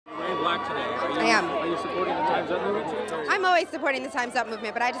black today. I am. Are you supporting the Time's Up movement? I'm always supporting the Time's Up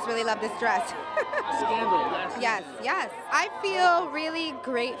movement, but I just really love this dress. Scandal last Yes, season. yes. I feel really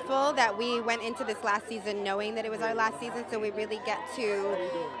grateful that we went into this last season knowing that it was our last season, so we really get to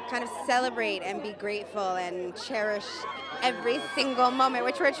kind of celebrate and be grateful and cherish every single moment,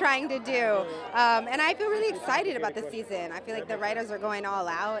 which we're trying to do. And I feel really excited about this season. I feel like the writers are going all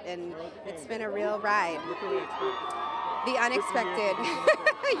out, and it's been a real ride. The unexpected.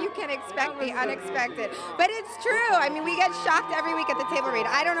 You can expect the unexpected. But it's true. I mean, we get shocked every week at the table read.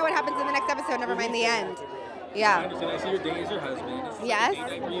 I don't know what happens in the next episode, never mind the end. Yeah. I understand. I see your dating your husband. Yes.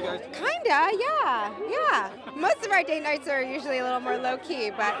 For you guys? Kinda, yeah. Most of our date nights are usually a little more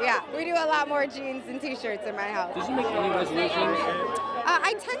low-key, but yeah, we do a lot more jeans and t-shirts in my house. Did you make any resolutions?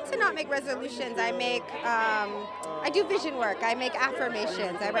 I tend to not make resolutions. I do vision work. I make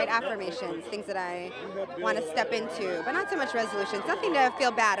affirmations. I write affirmations, things that I want to step into, but not so much resolutions. Nothing to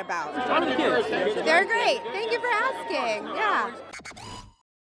feel bad about. How are the kids? They're great. Thank you for asking. Yeah.